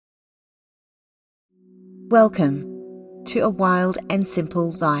Welcome to A Wild and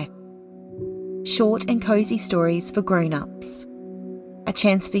Simple Life. Short and cozy stories for grown-ups. A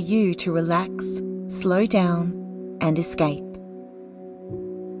chance for you to relax, slow down, and escape.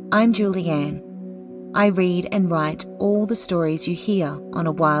 I'm Julianne. I read and write all the stories you hear on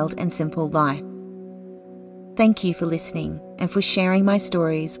A Wild and Simple Life. Thank you for listening and for sharing my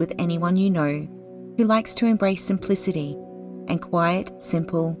stories with anyone you know who likes to embrace simplicity and quiet,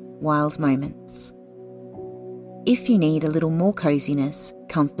 simple, wild moments. If you need a little more coziness,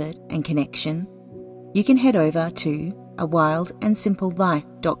 comfort, and connection, you can head over to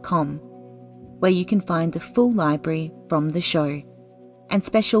awildandsimplelife.com, where you can find the full library from the show and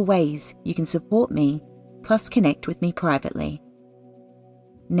special ways you can support me, plus connect with me privately.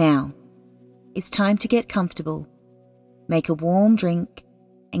 Now, it's time to get comfortable, make a warm drink,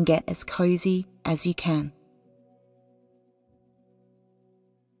 and get as cozy as you can.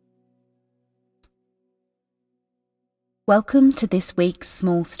 Welcome to this week's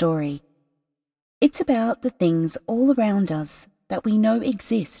small story. It's about the things all around us that we know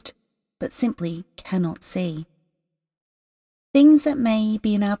exist, but simply cannot see. Things that may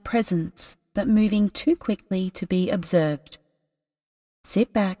be in our presence, but moving too quickly to be observed.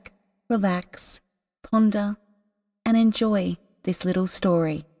 Sit back, relax, ponder, and enjoy this little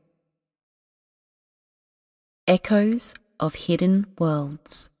story. Echoes of Hidden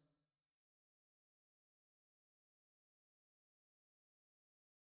Worlds.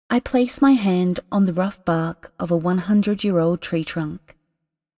 I place my hand on the rough bark of a 100-year-old tree trunk.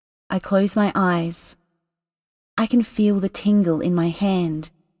 I close my eyes. I can feel the tingle in my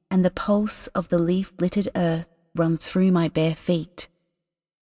hand and the pulse of the leaf-littered earth run through my bare feet.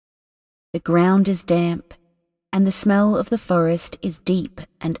 The ground is damp, and the smell of the forest is deep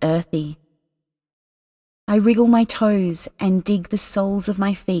and earthy. I wriggle my toes and dig the soles of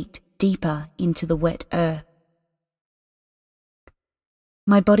my feet deeper into the wet earth.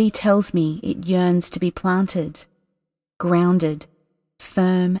 My body tells me it yearns to be planted, grounded,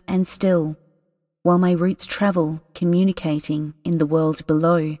 firm and still, while my roots travel, communicating in the world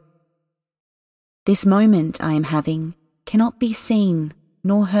below. This moment I am having cannot be seen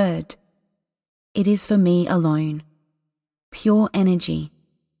nor heard. It is for me alone. Pure energy.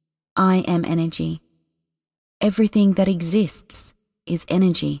 I am energy. Everything that exists is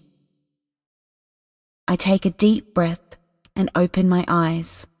energy. I take a deep breath and open my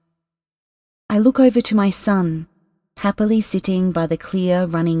eyes. I look over to my son, happily sitting by the clear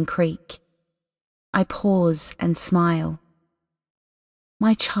running creek. I pause and smile.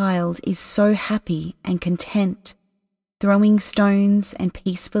 My child is so happy and content, throwing stones and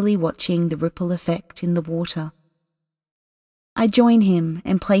peacefully watching the ripple effect in the water. I join him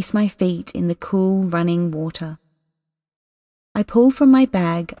and place my feet in the cool running water. I pull from my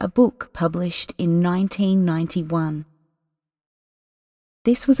bag a book published in 1991.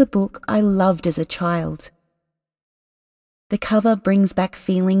 This was a book I loved as a child. The cover brings back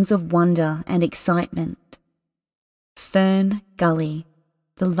feelings of wonder and excitement. Fern Gully,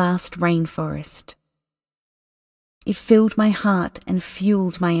 the Last Rainforest. It filled my heart and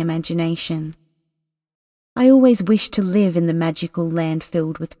fueled my imagination. I always wished to live in the magical land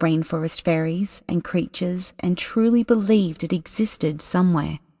filled with rainforest fairies and creatures and truly believed it existed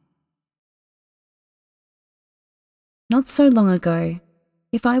somewhere. Not so long ago,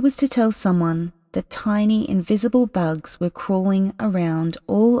 if I was to tell someone that tiny invisible bugs were crawling around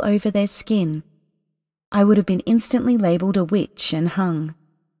all over their skin, I would have been instantly labelled a witch and hung.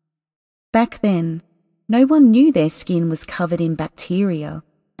 Back then, no one knew their skin was covered in bacteria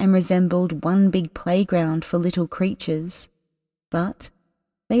and resembled one big playground for little creatures, but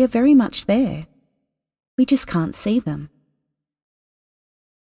they are very much there. We just can't see them.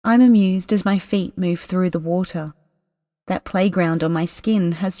 I'm amused as my feet move through the water. That playground on my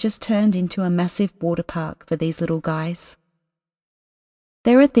skin has just turned into a massive water park for these little guys.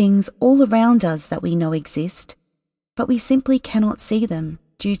 There are things all around us that we know exist, but we simply cannot see them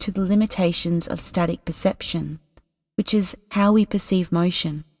due to the limitations of static perception, which is how we perceive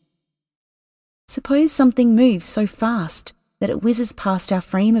motion. Suppose something moves so fast that it whizzes past our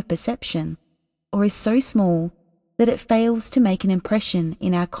frame of perception, or is so small that it fails to make an impression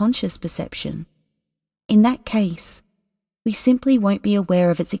in our conscious perception. In that case, we simply won't be aware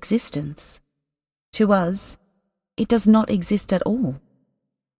of its existence. To us, it does not exist at all.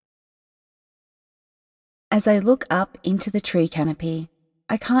 As I look up into the tree canopy,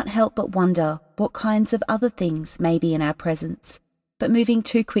 I can't help but wonder what kinds of other things may be in our presence, but moving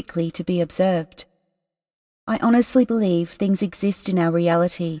too quickly to be observed. I honestly believe things exist in our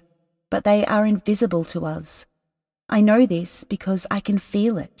reality, but they are invisible to us. I know this because I can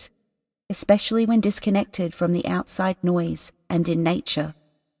feel it. especially when disconnected from the outside noise and in nature.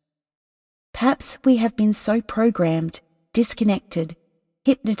 Perhaps we have been so programmed, disconnected,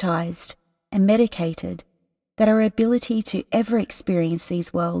 hypnotized, and medicated that our ability to ever experience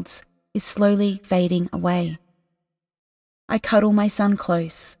these worlds is slowly fading away. I cuddle my son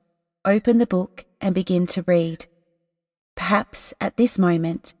close, open the book, and begin to read. Perhaps at this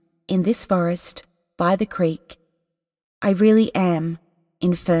moment, in this forest, by the creek, I really am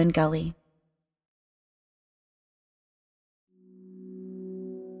in Fern Gully.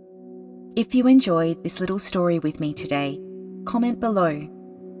 If you enjoyed this little story with me today, comment below.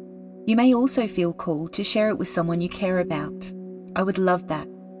 You may also feel called to share it with someone you care about. I would love that.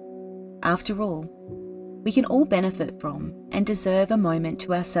 After all, we can all benefit from and deserve a moment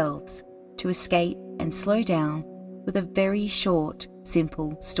to ourselves to escape and slow down with a very short,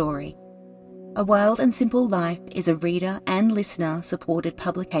 simple story. A Wild and Simple Life is a reader and listener supported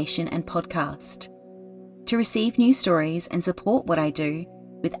publication and podcast. To receive new stories and support what I do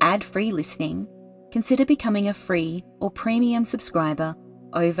with ad-free listening, consider becoming a free or premium subscriber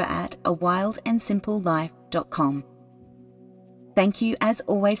over at awildandsimplelife.com. Thank you as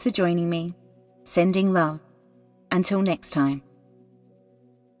always for joining me. Sending love. Until next time.